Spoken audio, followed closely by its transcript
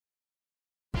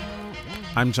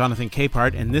I'm Jonathan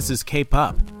Capehart, and this is Cape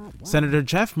Up. Senator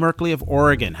Jeff Merkley of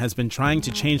Oregon has been trying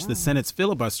to change the Senate's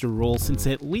filibuster rule since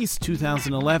at least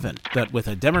 2011. But with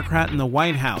a Democrat in the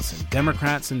White House and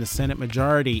Democrats in the Senate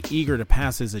majority eager to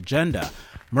pass his agenda,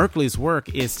 Merkley's work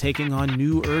is taking on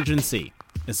new urgency,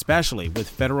 especially with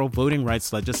federal voting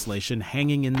rights legislation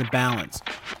hanging in the balance.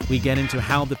 We get into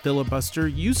how the filibuster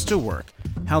used to work,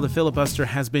 how the filibuster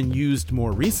has been used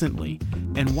more recently,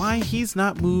 and why he's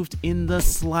not moved in the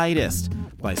slightest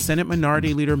by Senate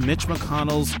Minority Leader Mitch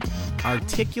McConnell's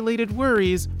articulated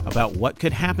worries about what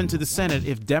could happen to the Senate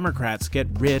if Democrats get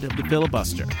rid of the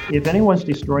filibuster. If anyone's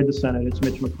destroyed the Senate, it's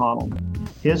Mitch McConnell.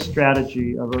 His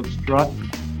strategy of obstruct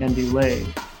and delay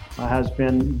has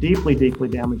been deeply, deeply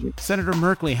damaging. Senator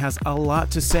Merkley has a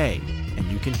lot to say,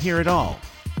 and you can hear it all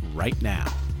right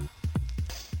now.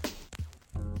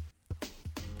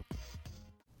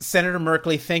 Senator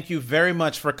Merkley, thank you very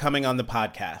much for coming on the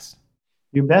podcast.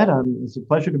 You bet. It's a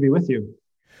pleasure to be with you.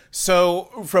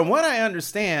 So, from what I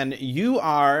understand, you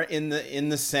are in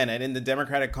the Senate, in the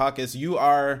Democratic caucus.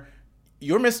 You're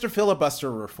Mr.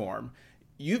 Filibuster Reform.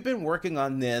 You've been working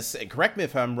on this, and correct me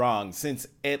if I'm wrong, since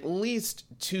at least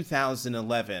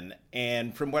 2011.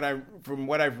 And from what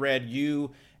I've read,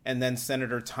 you and then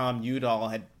Senator Tom Udall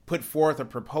had put forth a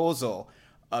proposal,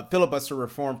 a filibuster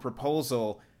reform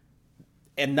proposal,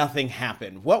 and nothing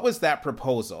happened. What was that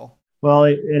proposal? Well,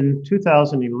 in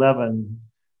 2011,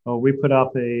 we put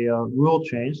up a rule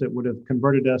change that would have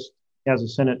converted us as a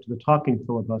Senate to the talking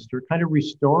filibuster, kind of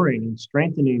restoring and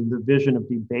strengthening the vision of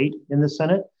debate in the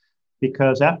Senate.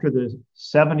 Because after the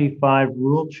 75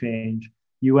 rule change,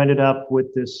 you ended up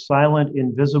with this silent,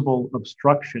 invisible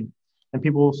obstruction. And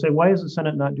people will say, why is the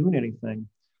Senate not doing anything?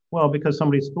 Well, because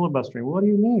somebody's filibustering. What do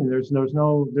you mean? There's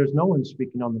no one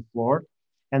speaking on the floor.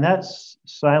 And that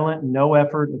silent, no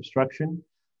effort obstruction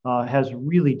has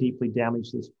really deeply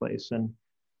damaged this place. And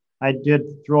I did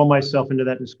throw myself into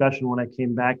that discussion when I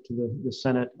came back to the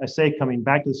Senate. I say coming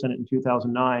back to the Senate in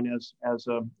 2009 as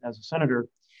a senator,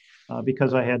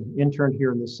 because I had interned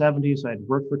here in the 70s, I had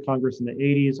worked for Congress in the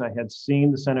 80s, I had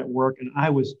seen the Senate work, and I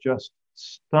was just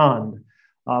stunned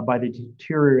by the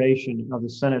deterioration of the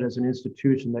Senate as an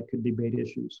institution that could debate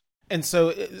issues. And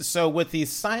so with these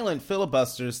silent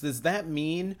filibusters, does that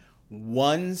mean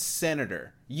one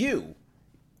senator,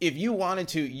 if you wanted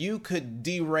to, you could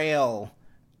derail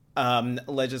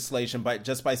legislation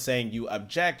by saying you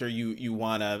object or you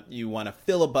want to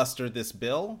filibuster this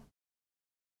bill?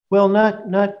 Well,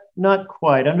 not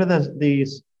quite. Under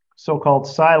the so-called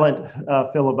silent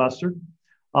filibuster,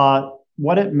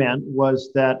 what it meant was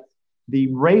that the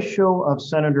ratio of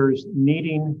senators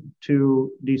needing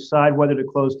to decide whether to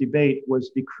close debate was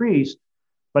decreased,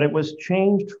 but it was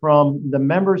changed from the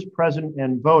members present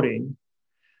and voting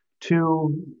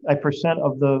to a percent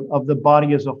of the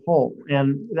body as a whole.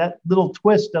 And that little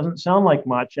twist doesn't sound like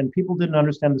much, and people didn't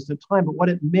understand this at the time, but what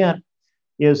it meant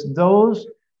is those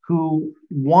who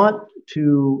want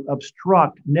to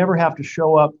obstruct never have to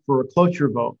show up for a cloture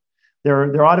vote.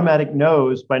 They're automatic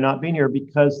no's by not being here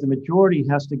because the majority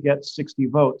has to get 60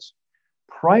 votes.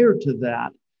 Prior to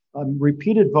that,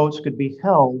 repeated votes could be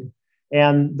held,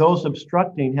 and those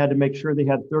obstructing had to make sure they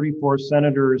had 34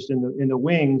 senators in the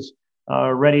wings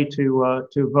ready to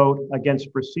vote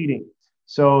against proceeding.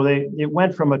 So it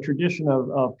went from a tradition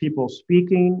of people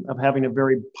speaking, of having a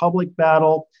very public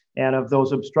battle, and of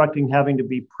those obstructing having to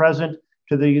be present,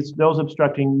 to those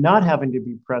obstructing not having to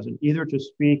be present, either to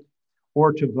speak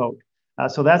or to vote.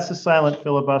 So that's the silent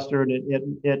filibuster, and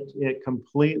it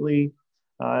completely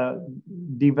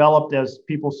developed as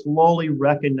people slowly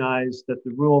recognized that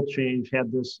the rule change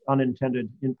had this unintended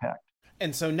impact.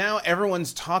 And so now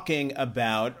everyone's talking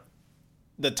about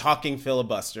the talking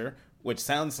filibuster, which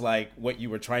sounds like what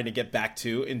you were trying to get back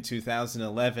to in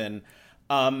 2011.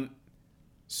 And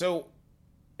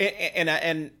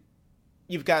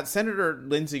you've got Senator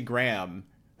Lindsey Graham,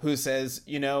 who says,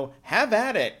 have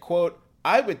at it, quote,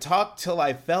 I would talk till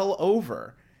I fell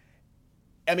over.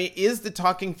 I mean, is the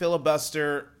talking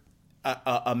filibuster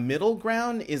a middle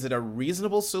ground? Is it a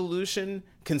reasonable solution,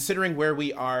 considering where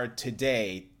we are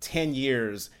today, 10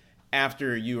 years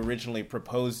after you originally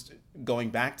proposed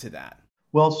going back to that?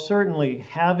 Well, certainly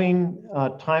having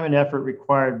time and effort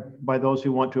required by those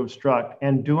who want to obstruct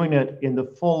and doing it in the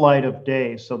full light of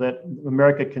day so that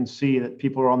America can see that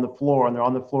people are on the floor and they're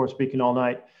on the floor speaking all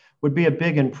night would be a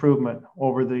big improvement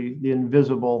over the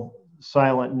invisible,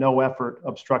 silent, no effort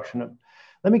obstruction.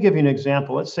 Let me give you an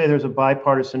example. Let's say there's a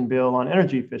bipartisan bill on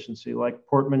energy efficiency like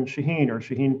Portman-Shaheen or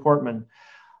Shaheen-Portman.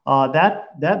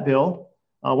 That bill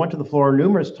went to the floor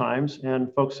numerous times,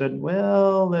 and folks said,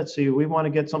 well, let's see, we want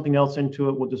to get something else into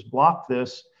it. We'll just block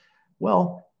this.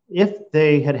 Well, if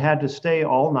they had to stay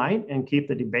all night and keep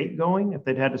the debate going, if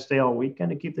they'd had to stay all weekend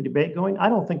to keep the debate going, I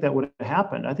don't think that would have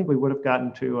happened. I think we would have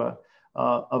gotten to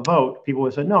a vote. People would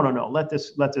have said, no, let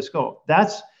this go.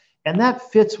 And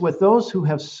that fits with those who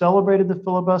have celebrated the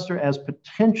filibuster as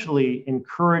potentially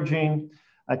encouraging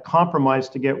a compromise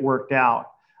to get worked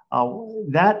out.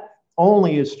 That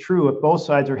only is true if both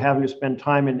sides are having to spend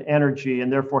time and energy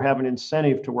and therefore have an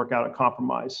incentive to work out a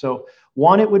compromise. So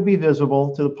one, it would be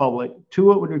visible to the public.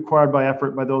 Two, it would be required by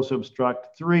effort by those who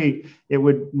obstruct. Three, it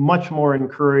would much more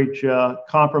encourage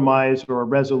compromise or a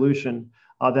resolution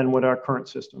than with our current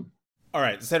system. All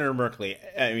right, Senator Merkley,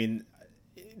 I mean,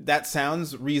 that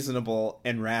sounds reasonable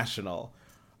and rational.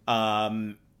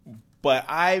 But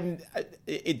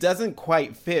it doesn't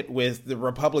quite fit with the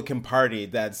Republican Party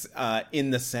that's in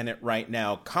the Senate right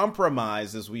now.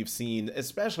 Compromise, as we've seen,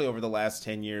 especially over the last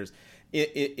 10 years,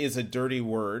 it is a dirty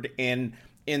word. And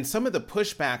in some of the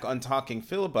pushback on talking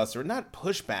filibuster, not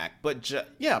pushback, but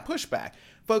pushback.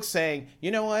 Folks saying,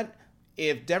 you know what?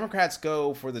 If Democrats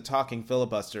go for the talking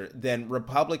filibuster, then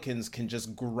Republicans can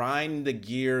just grind the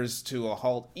gears to a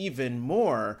halt even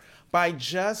more by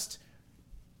just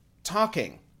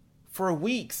talking for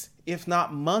weeks, if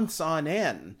not months on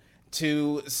end,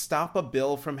 to stop a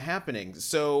bill from happening.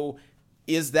 So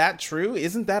is that true?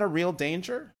 Isn't that a real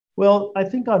danger? Well, I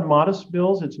think on modest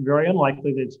bills, it's very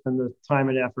unlikely they'd spend the time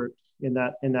and effort in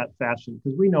that fashion,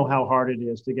 because we know how hard it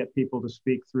is to get people to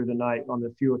speak through the night on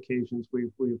the few occasions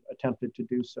we've attempted to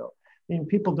do so. I mean,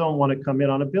 people don't want to come in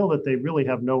on a bill that they really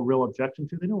have no real objection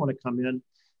to. They don't want to come in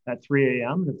at 3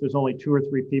 a.m. If there's only 2 or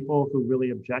 3 people who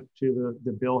really object to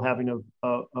the bill having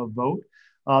a vote,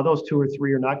 those 2 or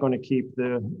 3 are not going to keep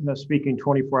the speaking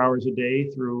 24 hours a day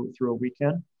through a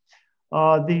weekend.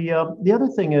 The other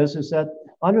thing is that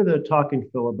under the talking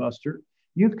filibuster,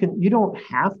 you don't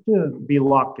have to be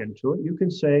locked into it. You can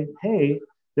say, hey,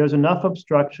 there's enough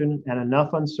obstruction and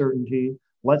enough uncertainty.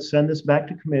 Let's send this back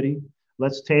to committee.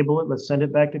 Let's table it. Let's send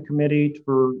it back to committee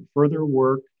for further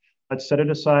work. Let's set it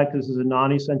aside because this is a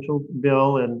non-essential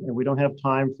bill and we don't have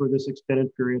time for this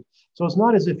extended period. So it's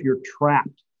not as if you're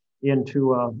trapped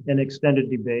into an extended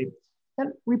debate.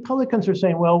 And Republicans are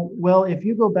saying, well, if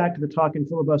you go back to the talking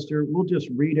filibuster, we'll just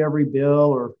read every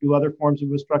bill or do other forms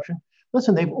of obstruction.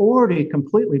 Listen, they've already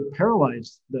completely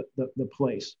paralyzed the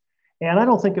place. And I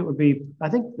don't think it would be, I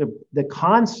think the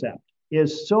concept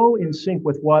is so in sync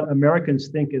with what Americans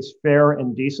think is fair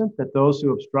and decent that those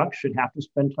who obstruct should have to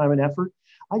spend time and effort.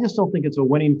 I just don't think it's a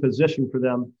winning position for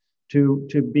them to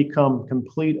become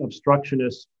complete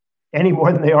obstructionists any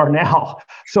more than they are now.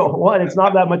 So one, it's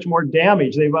not that much more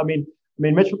damage. I mean,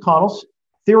 Mitch McConnell's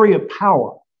theory of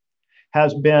power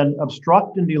has been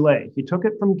obstruct and delay. He took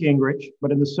it from Gingrich,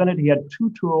 but in the Senate, he had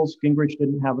 2 tools Gingrich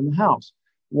didn't have in the House.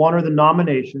 One are the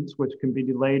nominations, which can be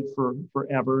delayed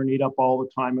forever and eat up all the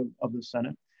time of the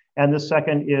Senate. And the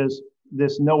second is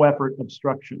this no effort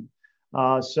obstruction.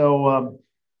 There's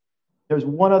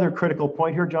one other critical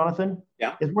point here, Jonathan.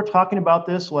 Yeah. Is we're talking about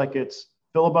this like it's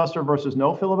filibuster versus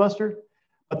no filibuster,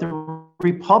 but the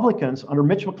Republicans under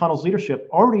Mitch McConnell's leadership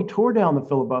already tore down the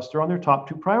filibuster on their top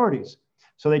 2 priorities.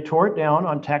 So they tore it down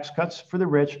on tax cuts for the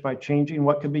rich by changing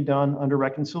what could be done under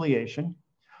reconciliation,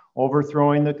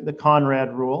 overthrowing the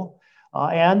Conrad rule,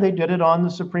 and they did it on the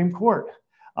Supreme Court.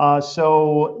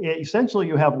 So essentially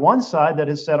you have one side that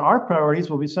has said our priorities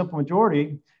will be simple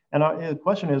majority. And the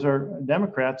question is, are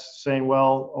Democrats saying,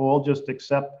 well, we'll just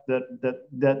accept that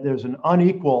there's an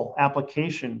unequal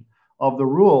application of the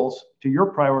rules to your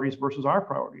priorities versus our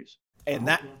priorities? And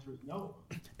that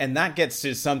gets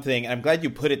to something, I'm glad you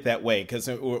put it that way, because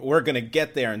we're going to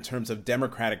get there in terms of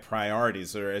Democratic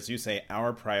priorities, or as you say,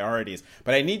 our priorities.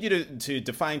 But I need you to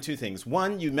define 2 things.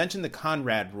 One, you mentioned the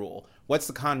Conrad rule. What's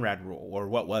the Conrad rule, or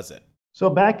what was it? So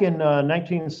back in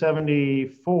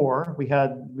 1974, we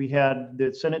had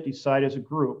the Senate decide as a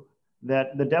group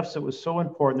that the deficit was so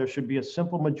important there should be a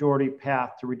simple majority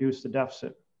path to reduce the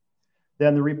deficit.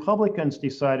 Then the Republicans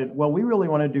decided, well, we really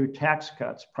want to do tax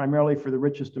cuts, primarily for the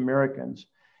richest Americans.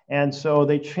 And so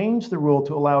they changed the rule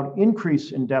to allow an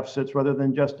increase in deficits rather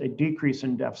than just a decrease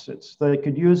in deficits. So they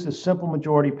could use the simple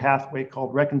majority pathway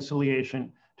called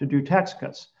reconciliation to do tax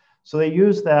cuts. So they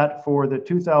used that for the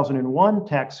 2001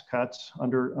 tax cuts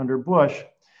under Bush.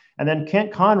 And then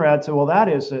Kent Conrad said, well, that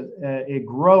is a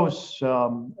gross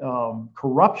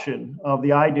corruption of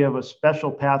the idea of a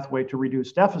special pathway to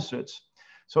reduce deficits.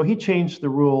 So he changed the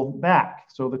rule back.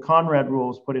 So the Conrad rule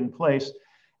was put in place.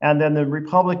 And then the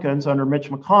Republicans under Mitch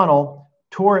McConnell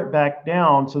tore it back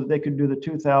down so that they could do the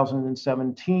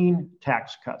 2017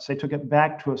 tax cuts. They took it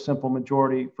back to a simple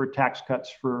majority for tax cuts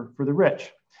for the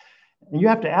rich. And you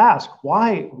have to ask,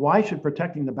 why should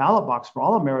protecting the ballot box for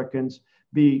all Americans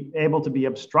be able to be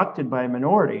obstructed by a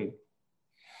minority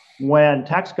when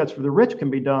tax cuts for the rich can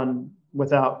be done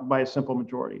by a simple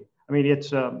majority? I mean,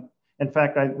 in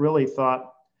fact, I really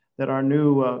thought that our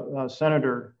new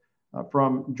senator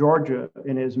from Georgia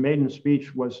in his maiden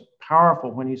speech was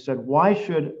powerful when he said, why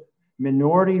should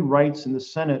minority rights in the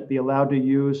Senate be allowed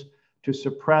to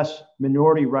suppress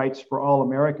minority rights for all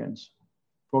Americans,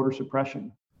 voter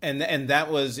suppression? And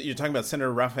that was, you're talking about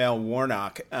Senator Raphael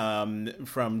Warnock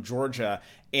from Georgia.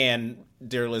 And,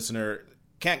 dear listener,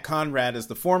 Kent Conrad is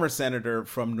the former senator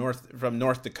from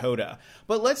North Dakota.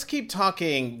 But let's keep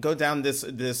talking, go down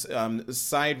this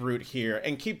side route here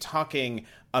and keep talking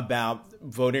about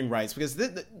voting rights, because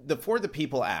the For the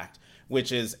People Act,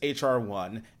 which is H.R.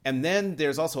 1, and then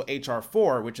there's also H.R.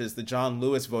 4, which is the John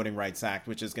Lewis Voting Rights Act,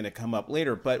 which is going to come up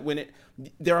later. But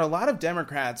there are a lot of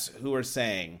Democrats who are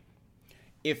saying,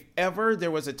 if ever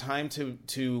there was a time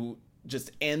to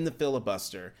just end the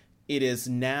filibuster, it is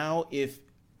now, if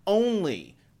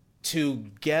only to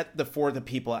get the For the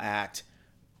People Act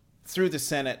through the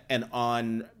Senate and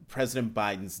on President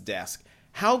Biden's desk.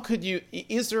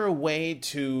 Is there a way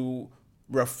to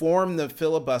reform the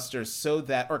filibuster so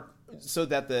that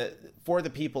the For the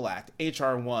People Act,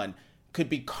 H.R. 1, could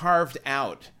be carved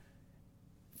out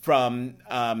from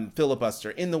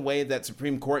filibuster in the way that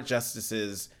Supreme Court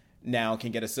justices now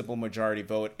can get a simple majority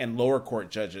vote and lower court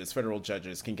judges, federal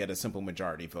judges, can get a simple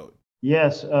majority vote?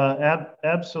 Yes,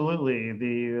 absolutely.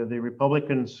 The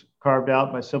Republicans carved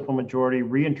out by simple majority,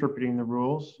 reinterpreting the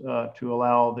rules to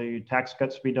allow the tax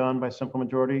cuts to be done by simple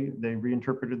majority. They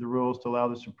reinterpreted the rules to allow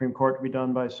the Supreme Court to be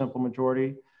done by simple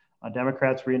majority.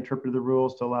 Democrats reinterpreted the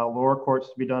rules to allow lower courts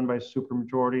to be done by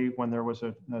supermajority when there was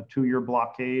a 2-year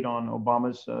blockade on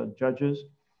Obama's judges.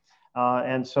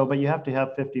 But you have to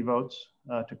have 50 votes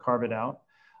to carve it out.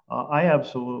 I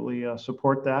absolutely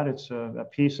support that. It's a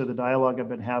piece of the dialogue I've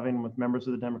been having with members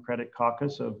of the Democratic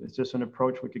caucus of, is this an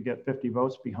approach we could get 50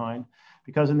 votes behind?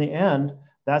 Because in the end,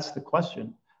 that's the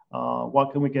question.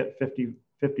 What can we get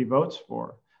 50 votes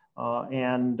for? I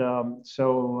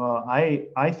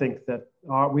think that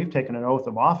we've taken an oath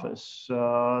of office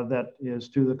that is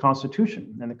to the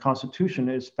Constitution, and the Constitution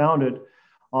is founded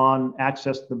on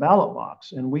access to the ballot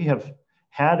box. And we have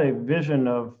had a vision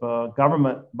of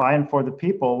government by and for the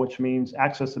people, which means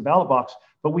access to the ballot box,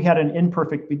 but we had an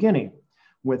imperfect beginning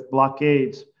with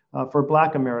blockades for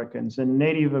Black Americans and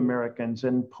Native Americans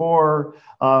and poor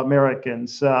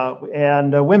Americans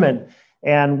and women.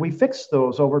 And we fixed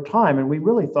those over time. And we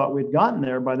really thought we'd gotten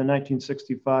there by the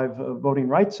 1965 Voting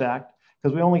Rights Act,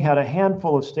 because we only had a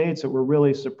handful of states that were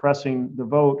really suppressing the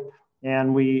vote.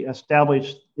 And we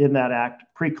established in that act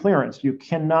pre-clearance. You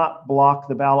cannot block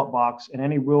the ballot box, and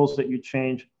any rules that you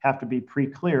change have to be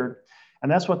pre-cleared.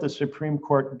 And that's what the Supreme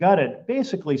Court gutted,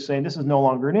 basically saying this is no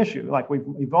longer an issue. Like, we've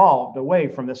evolved away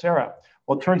from this era.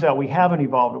 Well, it turns out we haven't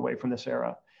evolved away from this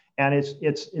era. And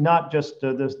it's not just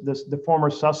the former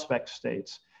suspect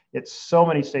states. It's so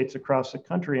many states across the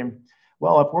country. And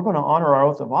well, if we're going to honor our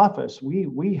oath of office,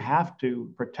 we have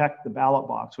to protect the ballot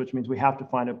box, which means we have to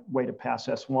find a way to pass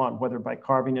S1, whether by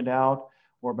carving it out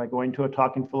or by going to a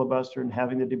talking filibuster and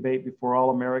having the debate before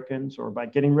all Americans, or by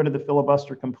getting rid of the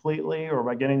filibuster completely, or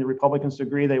by getting the Republicans to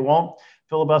agree they won't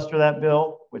filibuster that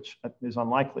bill, which is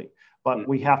unlikely. But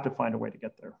we have to find a way to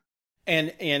get there.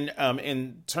 And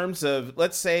in terms of,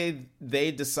 let's say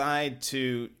they decide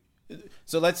to,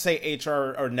 so let's say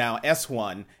HR, or now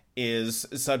S1, is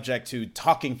subject to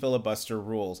talking filibuster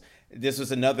rules. This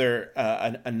was another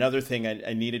thing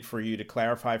I needed for you to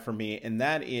clarify for me, and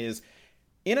that is,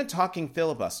 in a talking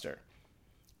filibuster,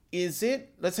 is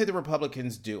it, let's say the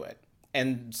Republicans do it,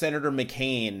 and Senator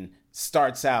McCain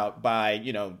starts out by,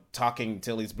 talking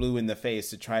till he's blue in the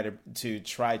face to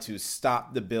try to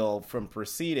stop the bill from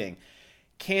proceeding.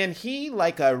 Can he,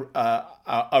 like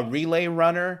a relay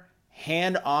runner,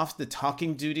 hand off the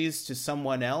talking duties to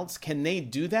someone else? Can they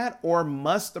do that? Or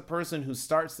must the person who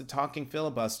starts the talking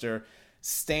filibuster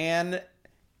stand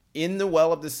in the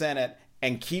well of the Senate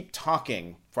and keep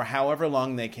talking for however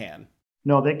long they can?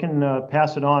 No, they can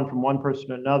pass it on from one person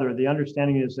to another. The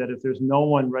understanding is that if there's no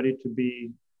one ready to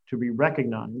be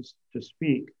recognized to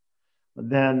speak,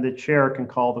 then the chair can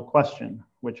call the question,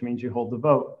 which means you hold the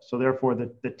vote. So therefore,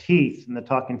 the teeth in the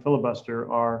talking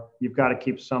filibuster are, you've got to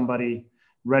keep somebody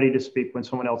ready to speak when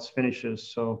someone else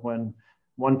finishes. So when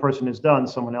one person is done,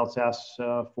 someone else asks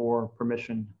for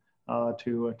permission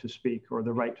to speak, or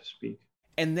the right to speak.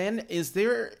 And then is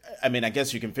there, I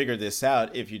guess you can figure this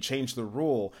out if you change the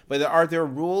rule, but are there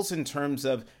rules in terms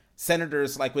of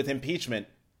senators, like with impeachment,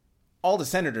 all the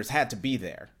senators had to be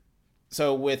there.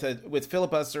 So with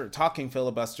filibuster, talking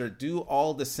filibuster, do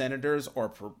all the senators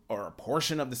or a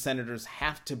portion of the senators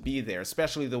have to be there,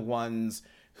 especially the ones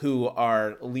who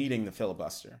are leading the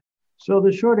filibuster? So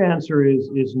the short answer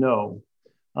is no.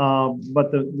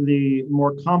 But the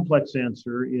more complex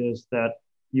answer is that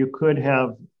you could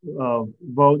have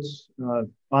votes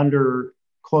under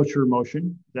cloture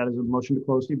motion, that is a motion to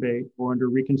close debate, or under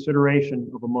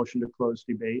reconsideration of a motion to close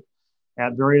debate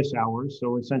at various hours.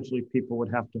 So essentially, people would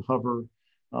have to hover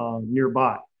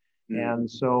nearby. And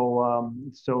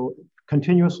so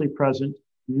continuously present,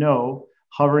 no.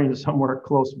 Hovering somewhere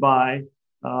close by,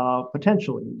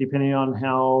 potentially, depending on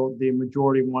how the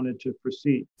majority wanted to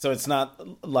proceed. So it's not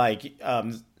like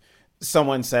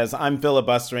someone says, "I'm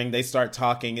filibustering," they start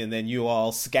talking, and then you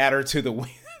all scatter to the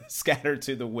wind. Scatter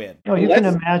to the wind. No, you can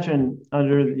imagine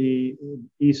under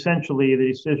essentially the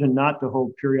decision not to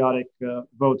hold periodic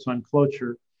votes on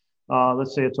cloture.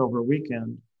 Let's say it's over a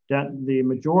weekend. That the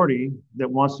majority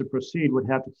that wants to proceed would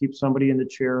have to keep somebody in the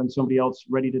chair and somebody else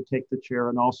ready to take the chair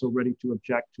and also ready to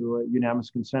object to a unanimous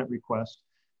consent request.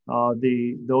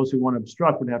 Those who want to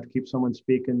obstruct would have to keep someone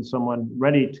speaking, someone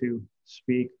ready to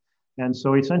speak. And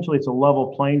so essentially it's a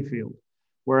level playing field.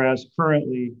 Whereas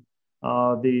currently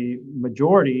the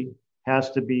majority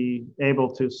has to be able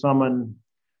to summon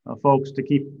folks to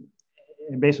keep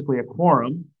basically a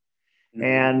quorum.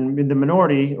 And in the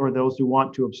minority, or those who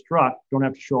want to obstruct, don't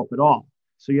have to show up at all.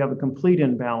 So you have a complete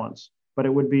imbalance, but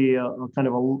it would be a kind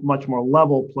of a much more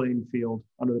level playing field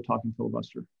under the talking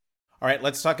filibuster. All right,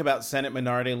 let's talk about Senate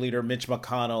Minority Leader Mitch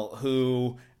McConnell,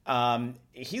 who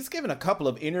he's given a couple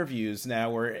of interviews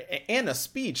now and a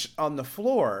speech on the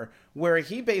floor where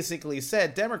he basically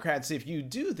said, Democrats, if you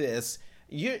do this,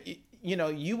 you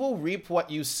will reap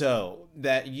what you sow,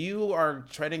 that you are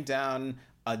treading down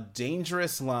a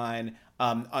dangerous line.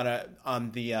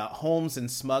 On the Holmes and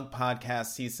Smug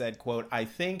podcast, he said, quote, "I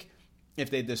think if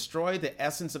they destroy the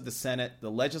essence of the Senate,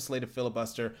 the legislative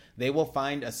filibuster, they will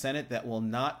find a Senate that will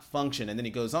not function." And then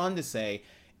he goes on to say,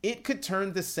 it could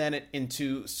turn the Senate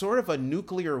into sort of a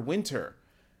nuclear winter,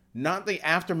 not the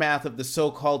aftermath of the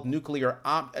so-called nuclear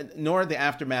nor the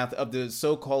aftermath of the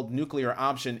so-called nuclear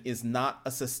option is not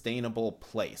a sustainable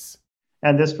place.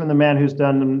 And this from the man who's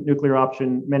done the nuclear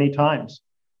option many times.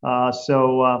 It's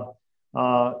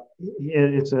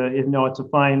a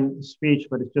fine speech,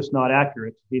 but it's just not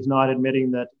accurate. He's not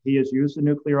admitting that he has used the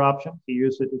nuclear option. He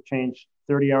used it to change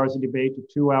 30 hours of debate to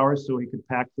 2 hours so he could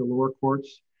pack the lower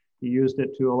courts. He used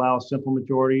it to allow a simple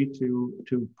majority to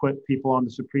put people on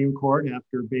the Supreme Court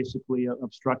after basically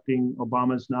obstructing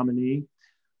Obama's nominee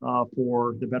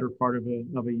for the better part of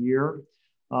a year.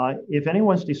 If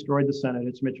anyone's destroyed the Senate,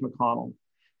 it's Mitch McConnell.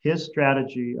 His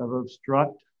strategy of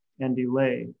obstruct and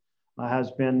delay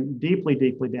has been deeply,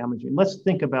 deeply damaging. Let's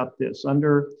think about this.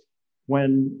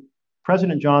 When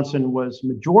President Johnson was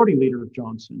Majority Leader of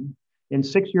Johnson, in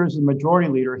 6 years as Majority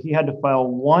Leader, he had to file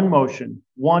one motion,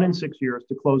 one in 6 years,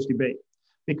 to close debate,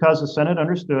 because the Senate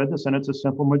understood the Senate's a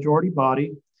simple majority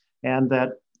body, and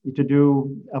that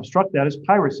to obstruct that is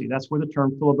piracy. That's where the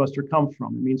term filibuster comes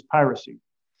from. It means piracy.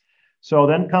 So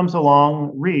then comes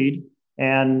along Reid,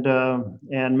 and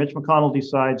Mitch McConnell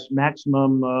decides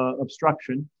maximum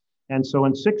obstruction. And so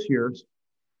in 6 years,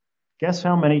 guess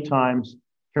how many times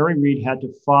Harry Reid had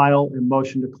to file a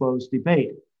motion to close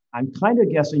debate? I'm kind of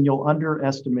guessing you'll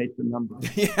underestimate the number.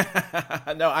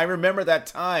 Yeah, no, I remember that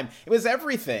time. It was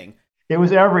everything. It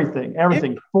was everything.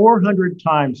 400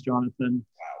 times, Jonathan.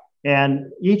 Wow. And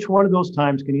each one of those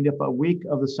times can eat up a week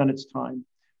of the Senate's time,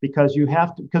 because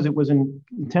it was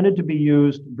intended to be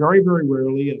used very, very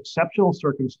rarely in exceptional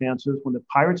circumstances when the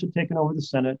pirates had taken over the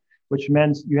Senate, which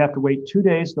meant you have to wait 2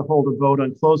 days to hold a vote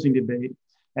on closing debate.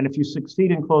 And if you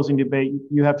succeed in closing debate,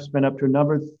 you have to spend up to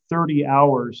another 30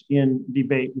 hours in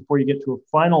debate before you get to a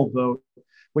final vote,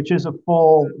 which is a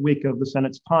full week of the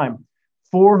Senate's time.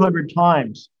 400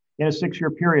 times in a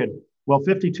 6-year period. Well,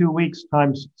 52 weeks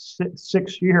times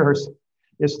 6 years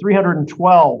is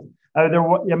 312.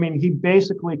 He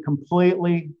basically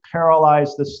completely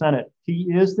paralyzed the Senate. He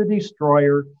is the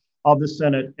destroyer of the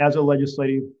Senate as a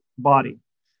legislative body.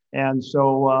 And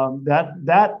so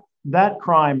that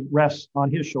crime rests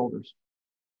on his shoulders.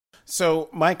 So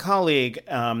my colleague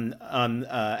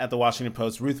at the Washington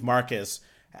Post, Ruth Marcus,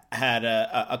 had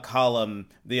a column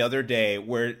the other day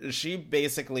where she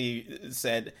basically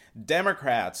said,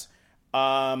 Democrats,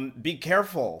 be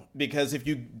careful, because if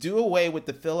you do away with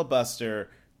the filibuster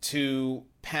to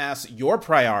pass your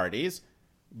priorities,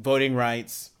 voting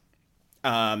rights,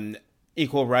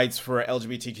 equal rights for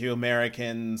LGBTQ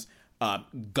Americans,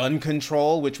 gun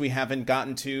control, which we haven't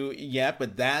gotten to yet,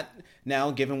 but that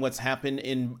now, given what's happened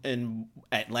in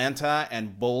Atlanta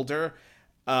and Boulder,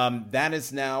 that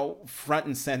is now front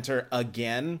and center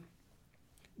again.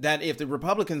 That if the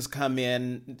Republicans come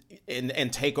in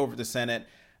and take over the Senate,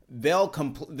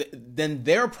 then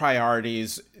their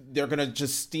priorities, they're going to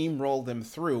just steamroll them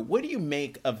through. What do you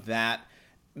make of that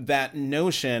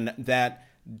notion that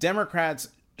Democrats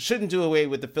shouldn't do away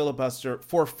with the filibuster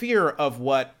for fear of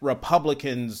what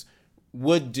Republicans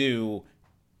would do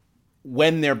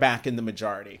when they're back in the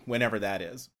majority, whenever that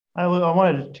is? I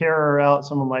wanted to tear out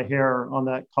some of my hair on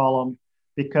that column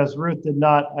because Ruth did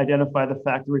not identify the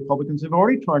fact that Republicans have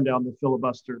already torn down the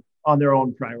filibuster on their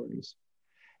own priorities.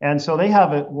 And so they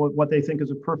have what they think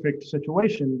is a perfect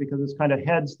situation because it's kind of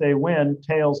heads they win,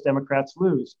 tails Democrats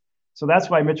lose. So that's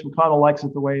why Mitch McConnell likes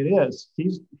it the way it is.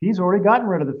 He's already gotten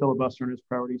rid of the filibuster in his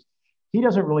priorities. He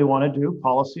doesn't really want to do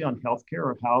policy on healthcare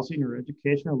or housing or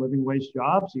education or living wage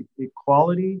jobs,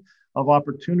 equality of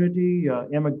opportunity,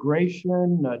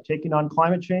 immigration, taking on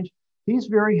climate change. He's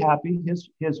very happy.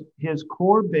 His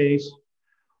core base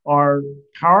are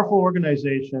powerful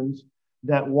organizations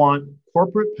that want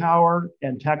corporate power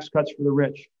and tax cuts for the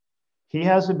rich. He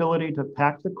has the ability to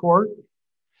pack the court,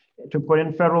 to put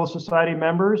in Federalist Society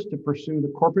members, to pursue the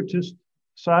corporatist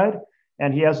side,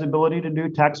 and he has the ability to do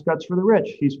tax cuts for the rich.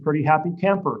 He's a pretty happy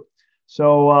camper.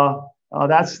 So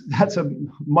that's a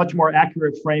much more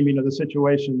accurate framing of the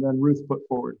situation than Ruth put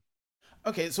forward.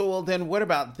 Okay, so well then what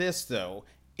about this though?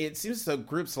 It seems that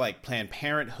groups like Planned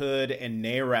Parenthood and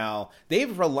NARAL,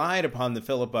 they've relied upon the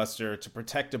filibuster to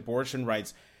protect abortion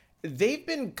rights. They've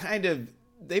been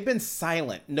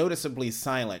silent, noticeably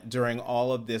silent during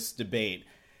all of this debate.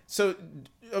 So,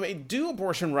 I mean, do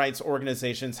abortion rights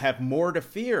organizations have more to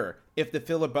fear if the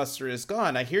filibuster is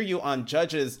gone? I hear you on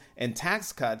judges and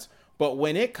tax cuts, but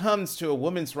when it comes to a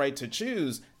woman's right to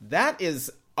choose, that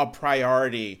is a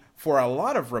priority for a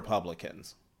lot of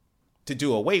Republicans to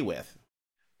do away with.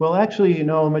 Well, actually,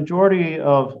 a majority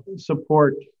of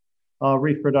support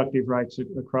reproductive rights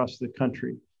across the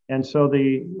country. And so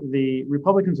the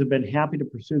Republicans have been happy to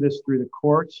pursue this through the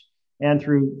courts and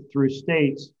through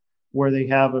states where they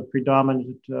have a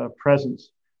predominant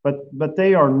presence. But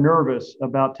they are nervous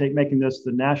about making this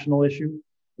the national issue.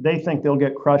 They think they'll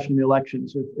get crushed in the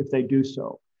elections if they do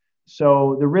so.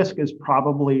 So the risk is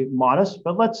probably modest,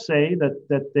 but let's say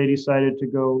that they decided to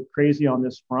go crazy on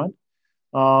this front.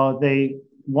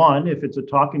 If it's a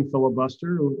talking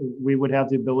filibuster, we would have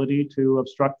the ability to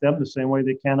obstruct them the same way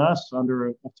they can us under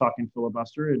a talking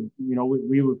filibuster. And,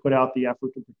 we would put out the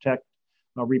effort to protect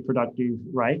reproductive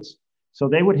rights. So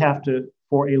they would have to,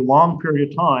 for a long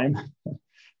period of time,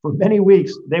 for many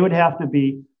weeks, they would have to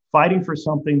be fighting for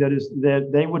something that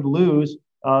they would lose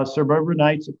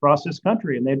suburbanites across this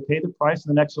country, and they'd pay the price in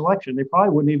the next election. They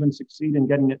probably wouldn't even succeed in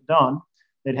getting it done.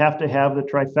 They'd have to have the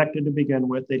trifecta to begin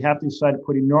with. They'd have to decide to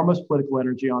put enormous political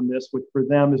energy on this, which for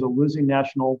them is a losing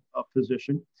national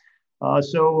position.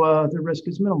 So the risk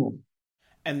is minimal.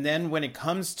 And then when it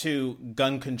comes to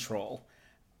gun control,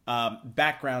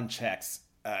 background checks,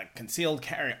 concealed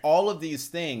carry, all of these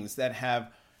things that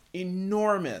have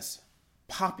enormous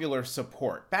popular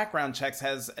support. Background checks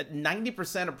has a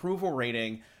 90% approval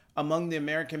rating among the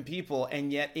American people,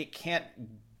 and yet it can't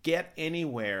get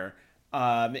anywhere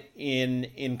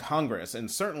in Congress, and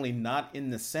certainly not in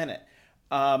the Senate.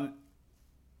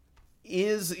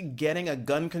 Is getting a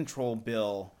gun control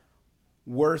bill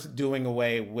worth doing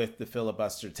away with the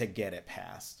filibuster to get it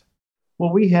passed?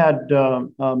 Well, we had a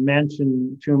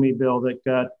Manchin-Toomey bill that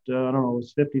got, it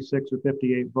was 56 or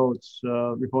 58 votes.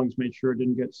 Republicans made sure it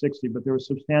didn't get 60, but there was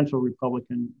substantial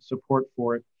Republican support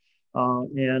for it.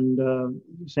 And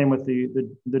same with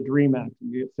the DREAM Act,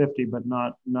 you get 50, but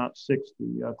not 60.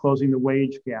 Closing the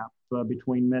wage gap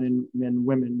between men and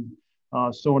women,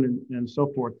 so on and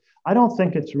so forth. I don't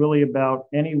think it's really about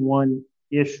any one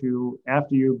issue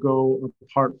after you go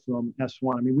apart from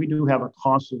S1. I mean, we do have a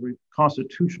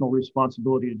constitutional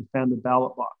responsibility to defend the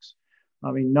ballot box.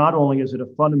 I mean, not only is it a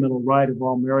fundamental right of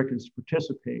all Americans to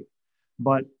participate,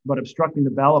 but obstructing the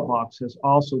ballot box has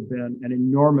also been an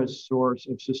enormous source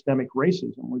of systemic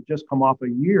racism. We've just come off a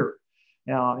year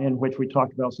in which we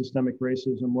talked about systemic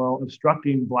racism. Well,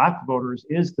 obstructing Black voters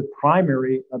is the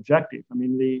primary objective. I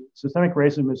mean, the systemic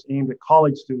racism is aimed at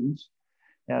college students,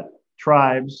 at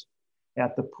tribes,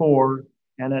 at the poor,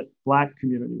 and at Black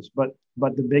communities. But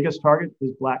the biggest target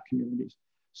is Black communities.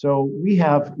 So we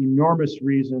have enormous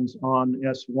reasons on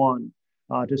S1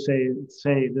 to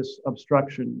say this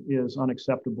obstruction is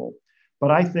unacceptable.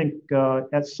 But I think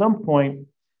at some point,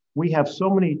 we have so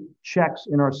many checks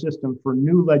in our system for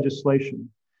new legislation.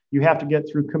 You have to get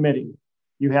through committee.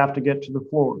 you have to get to the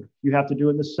floor. You have to do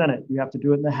it in the Senate. You have to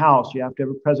do it in the House. You have to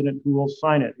have a president who will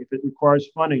sign it. If it requires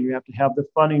funding, you have to have the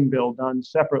funding bill done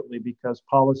separately because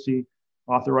policy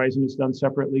authorizing is done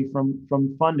separately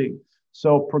from funding.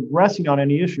 So progressing on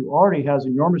any issue already has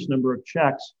an enormous number of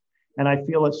checks. And I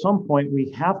feel at some point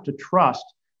we have to trust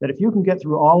that if you can get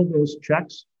through all of those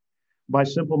checks by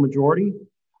simple majority,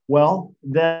 well,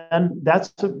 then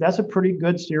that's a pretty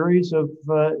good series of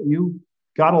you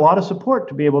got a lot of support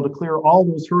to be able to clear all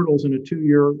those hurdles in a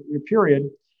 2-year period.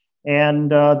 And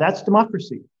that's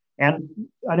democracy. And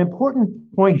an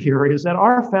important point here is that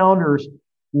our founders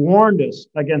warned us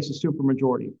against a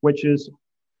supermajority, which is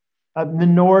a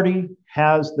minority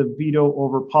has the veto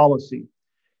over policy.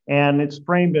 And it's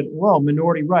framed at, well,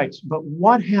 minority rights. But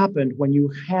what happened when you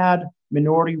had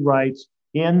minority rights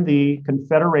in the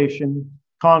Confederation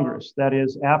Congress? That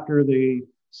is, after the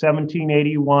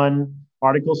 1781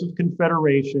 Articles of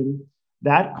Confederation,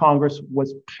 that Congress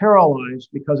was paralyzed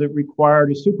because it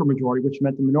required a supermajority, which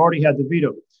meant the minority had the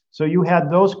veto. So you had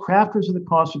those crafters of the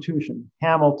Constitution,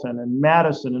 Hamilton and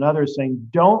Madison and others, saying,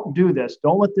 don't do this.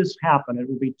 Don't let this happen. It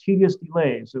will be tedious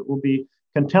delays. It will be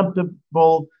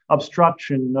contemptible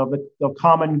obstruction of the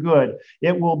common good.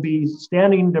 It will be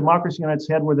standing democracy on its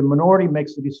head where the minority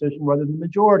makes the decision rather than the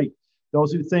majority.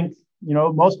 Those who think,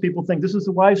 most people think this is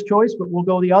the wise choice, but we'll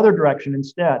go the other direction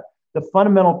instead. The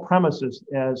fundamental premises,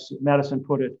 as Madison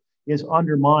put it, is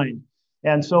undermined.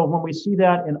 And so when we see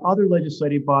that in other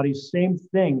legislative bodies, same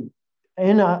thing,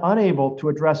 unable to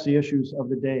address the issues of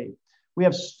the day. We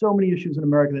have so many issues in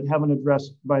America that haven't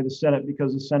addressed by the Senate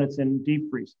because the Senate's in deep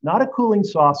freeze. Not a cooling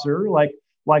saucer like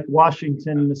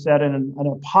Washington said in an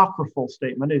apocryphal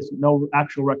statement. There's no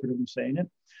actual record of him saying it.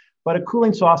 But a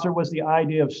cooling saucer was the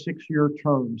idea of 6-year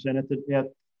terms. And at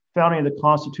founding of the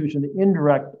Constitution, the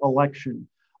indirect election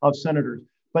of senators,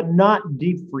 but not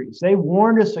deep freeze. They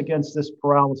warned us against this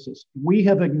paralysis. We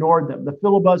have ignored them. The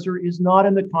filibuster is not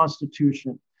in the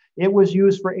Constitution. It was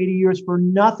used for 80 years for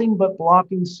nothing but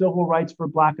blocking civil rights for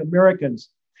Black Americans.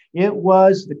 It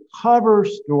was the cover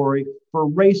story for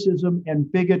racism and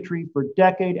bigotry for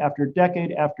decade after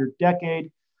decade after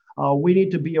decade. We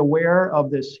need to be aware of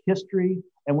this history,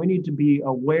 and we need to be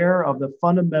aware of the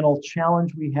fundamental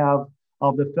challenge we have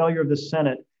of the failure of the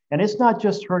Senate. And it's not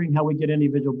just hurting how we get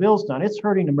individual bills done, it's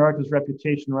hurting America's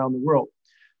reputation around the world.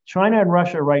 China and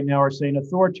Russia right now are saying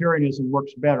authoritarianism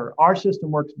works better. Our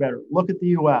system works better. Look at the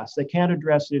US. They can't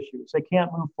address issues. They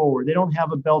can't move forward. They don't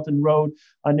have a Belt and Road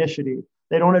initiative.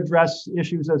 They don't address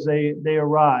issues as they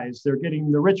arise. They're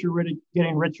getting the richer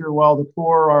getting richer while the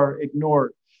poor are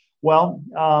ignored. Well,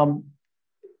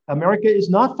 America is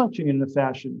not functioning in a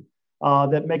fashion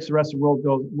that makes the rest of the world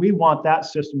go, we want that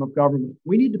system of government.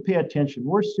 We need to pay attention.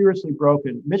 We're seriously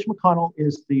broken. Mitch McConnell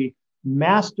is the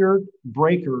master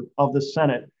breaker of the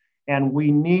Senate, and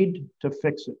we need to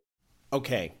fix it.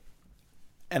 Okay.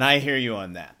 And I hear you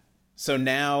on that. So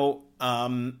now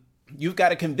you've got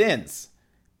to convince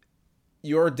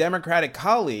your Democratic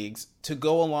colleagues to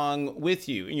go along with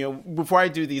you. Before I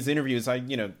do these interviews, I,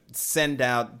 send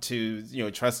out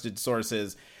to, trusted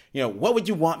sources, what would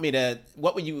you want me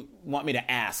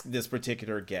to ask this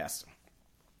particular guest?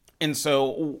 And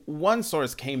so one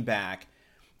source came back,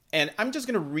 and I'm just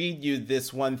going to read you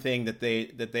this one thing that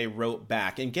they wrote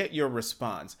back and get your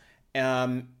response.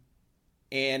 And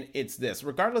it's this: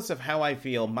 regardless of how I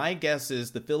feel, my guess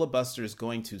is the filibuster is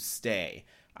going to stay.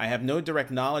 I have no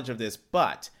direct knowledge of this,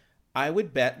 but I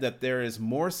would bet that there is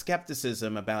more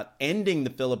skepticism about ending the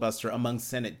filibuster among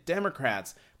Senate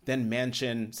Democrats than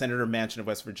Senator Manchin of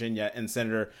West Virginia and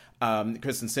Senator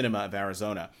Kyrsten Sinema of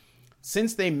Arizona.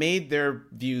 Since they made their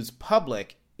views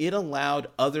public, it allowed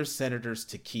other senators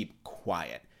to keep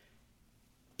quiet.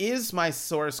 Is my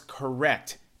source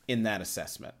correct in that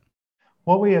assessment?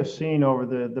 What we have seen over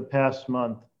the past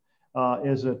month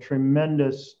is a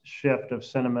tremendous shift of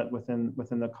sentiment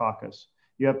within the caucus.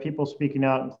 You have people speaking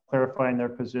out and clarifying their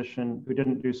position who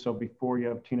didn't do so before. You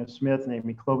have Tina Smith and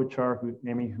Amy Klobuchar,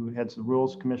 who heads the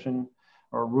Rules Commission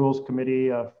or Rules Committee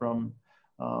from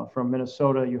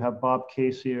Minnesota. You have Bob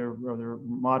Casey, a rather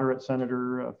moderate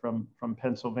senator from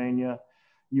Pennsylvania.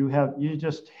 You have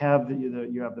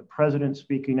the president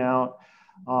speaking out.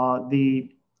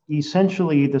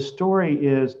 Essentially, the story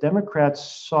is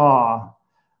Democrats saw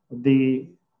the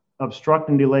obstruct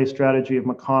and delay strategy of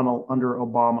McConnell under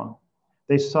Obama.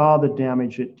 They saw the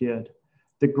damage it did.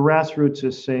 The grassroots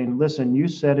is saying, listen, you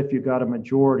said if you got a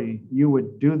majority, you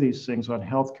would do these things on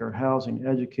healthcare, housing,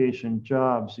 education,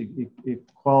 jobs,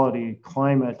 equality,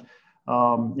 climate,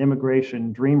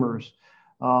 immigration, dreamers.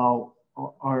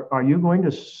 Are you going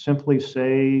to simply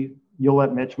say you'll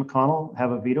let Mitch McConnell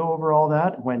have a veto over all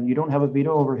that when you don't have a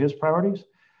veto over his priorities?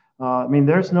 I mean,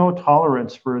 there's no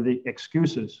tolerance for the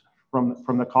excuses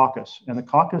from the caucus, and the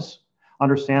caucus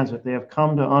understands it. They have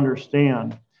come to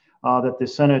understand that the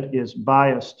Senate is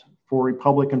biased for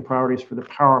Republican priorities for the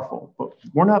powerful, but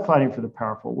we're not fighting for the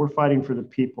powerful. We're fighting for the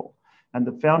people. And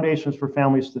the foundations for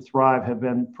families to thrive have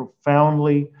been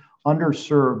profoundly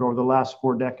underserved over the last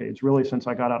 4 decades, really since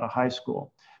I got out of high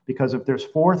school. Because if there's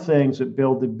 4 things that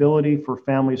build the ability for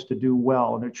families to do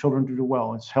well and their children to do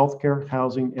well, it's healthcare,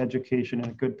 housing, education,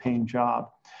 and a good paying job.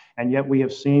 And yet we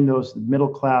have seen those middle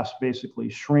class basically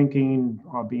shrinking,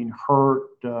 being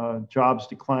hurt, jobs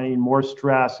declining, more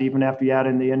stress, even after you add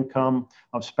in the income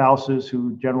of spouses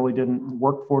who generally didn't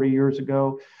work 40 years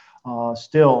ago.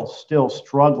 Still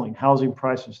struggling, housing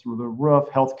prices through the roof,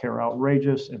 healthcare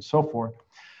outrageous, and so forth.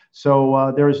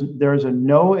 So there's a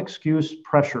no excuse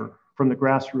pressure from the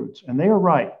grassroots, and they are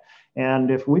right.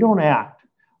 And if we don't act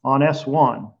on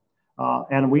S1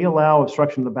 and we allow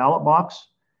obstruction of the ballot box,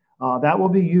 that will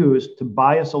be used to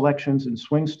bias elections in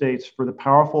swing states for the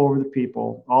powerful over the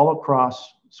people all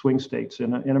across swing states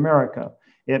in America.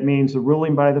 It means the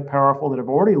ruling by the powerful that have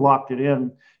already locked it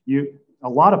in, a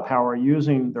lot of power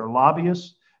using their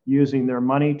lobbyists, using their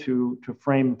money to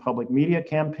frame public media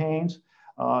campaigns,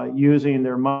 using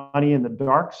their money in the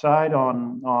dark side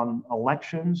on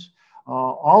elections.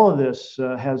 All of this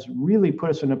has really put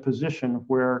us in a position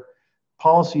where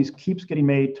policies keeps getting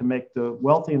made to make the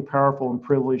wealthy and powerful and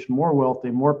privileged more wealthy,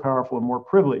 more powerful, and more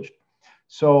privileged.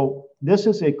 So this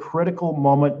is a critical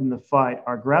moment in the fight.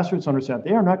 Our grassroots understand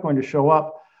they are not going to show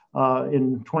up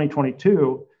in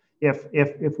 2022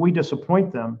 if we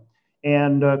disappoint them.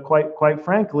 And quite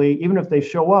frankly, even if they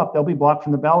show up, they'll be blocked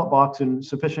from the ballot box in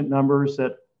sufficient numbers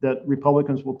that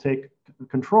Republicans will take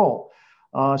control.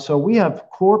 So we have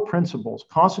core principles,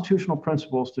 constitutional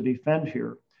principles to defend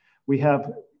here. We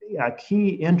have a key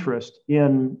interest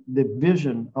in the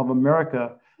vision of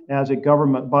America as a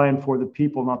government by and for the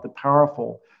people, not the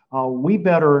powerful. We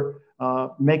better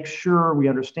make sure we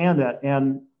understand that.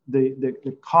 And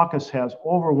the caucus has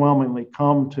overwhelmingly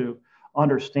come to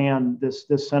understand this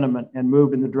sentiment and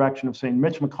move in the direction of saying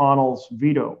Mitch McConnell's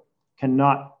veto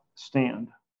cannot stand.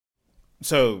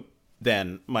 So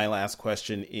then my last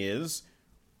question is,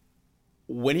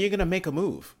 when are you going to make a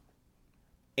move?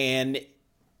 And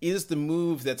is the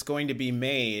move that's going to be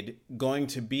made going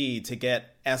to be to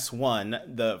get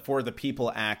S1, the For the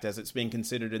People Act, as it's being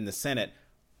considered in the Senate,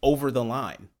 over the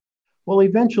line? Well,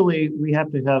 eventually we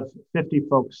have to have 50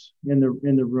 folks in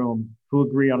the room who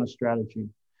agree on a strategy,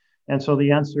 and so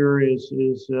the answer is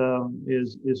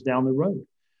down the road.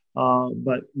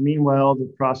 But meanwhile,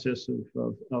 the process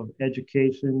of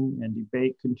education and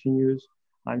debate continues.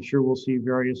 I'm sure we'll see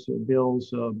various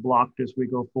bills blocked as we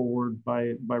go forward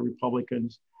by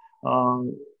Republicans.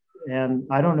 And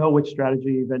I don't know which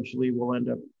strategy eventually we'll end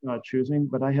up choosing,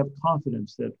 but I have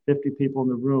confidence that 50 people in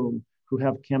the room who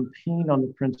have campaigned on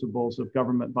the principles of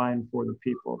government by and for the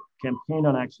people, campaigned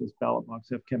on access ballot box,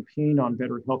 have campaigned on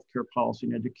better healthcare policy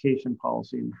and education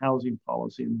policy and housing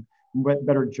policy and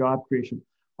better job creation,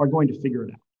 are going to figure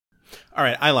it out. All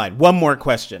right, I lied. One more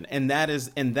question, and that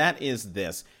is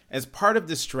this. As part of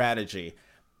the strategy,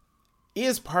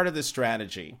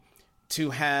 to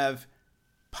have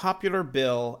popular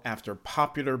bill after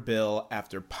popular bill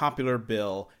after popular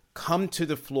bill come to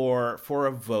the floor for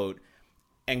a vote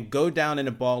and go down in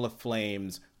a ball of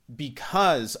flames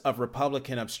because of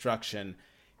Republican obstruction,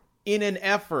 in an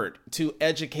effort to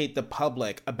educate the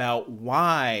public about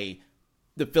why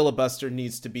the filibuster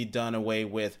needs to be done away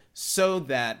with, so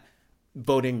that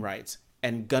voting rights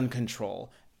and gun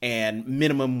control and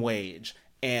minimum wage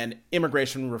and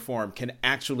immigration reform can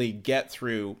actually get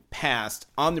passed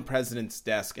on the president's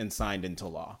desk and signed into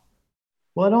law?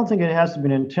 Well, I don't think it has to be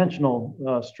an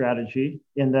intentional strategy,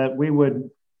 in that we would,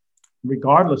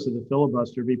 regardless of the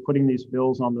filibuster, be putting these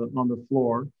bills on the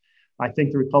floor. I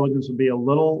think the Republicans would be a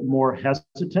little more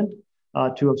hesitant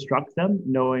to obstruct them,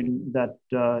 knowing that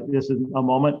this is a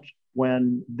moment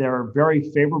when they're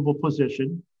very favorable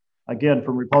position. Again,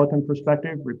 from Republican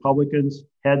perspective, Republicans,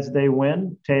 heads, they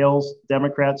win, tails,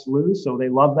 Democrats lose. So they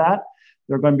love that.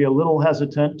 They're going to be a little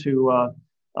hesitant to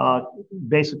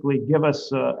basically give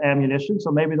us ammunition.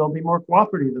 So maybe they'll be more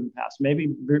cooperative than the past.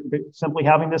 Maybe simply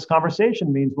having this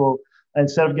conversation means we'll,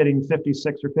 instead of getting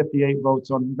 56 or 58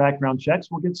 votes on background checks,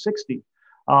 we'll get 60.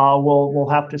 We'll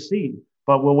have to see.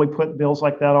 But will we put bills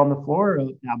like that on the floor?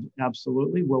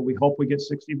 Absolutely. Will we hope we get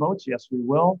 60 votes? Yes, we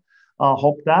will.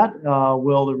 Hope that.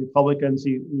 Will the Republicans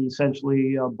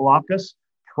essentially block us?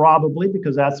 Probably,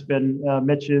 because that's been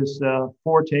Mitch's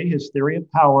forte. His theory of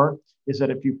power is that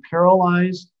if you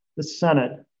paralyze the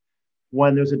Senate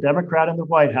when there's a Democrat in the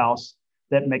White House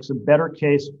that makes a better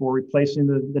case for replacing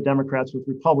the Democrats with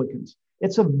Republicans.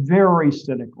 It's a very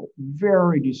cynical,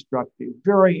 very destructive,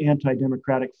 very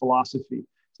anti-democratic philosophy.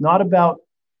 It's not about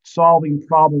solving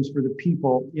problems for the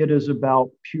people. It is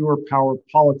about pure power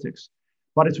politics.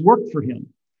 But it's worked for him.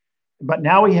 But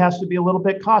now he has to be a little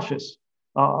bit cautious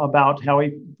about how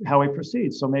he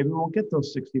proceeds. So maybe we won't get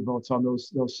those 60 votes on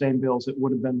those same bills that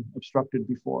would have been obstructed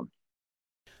before.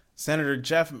 Senator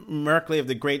Jeff Merkley of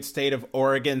the great state of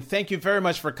Oregon, thank you very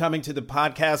much for coming to the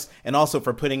podcast and also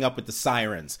for putting up with the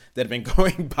sirens that have been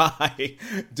going by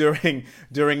during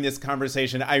this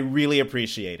conversation. I really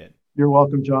appreciate it. You're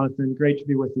welcome, Jonathan. Great to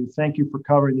be with you. Thank you for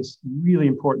covering this really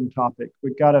important topic.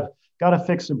 We've got to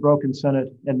fix the broken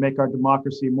Senate and make our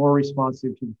democracy more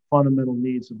responsive to the fundamental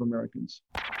needs of Americans.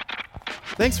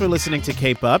 Thanks for listening to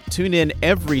Cape Up. Tune in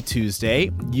every Tuesday.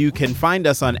 You can find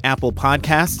us on Apple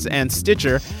Podcasts and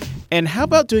Stitcher. And how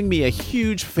about doing me a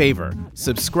huge favor?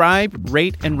 Subscribe,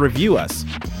 rate, and review us.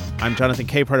 I'm Jonathan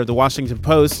Capehart of The Washington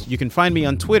Post. You can find me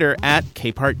on Twitter at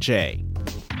CapehartJ.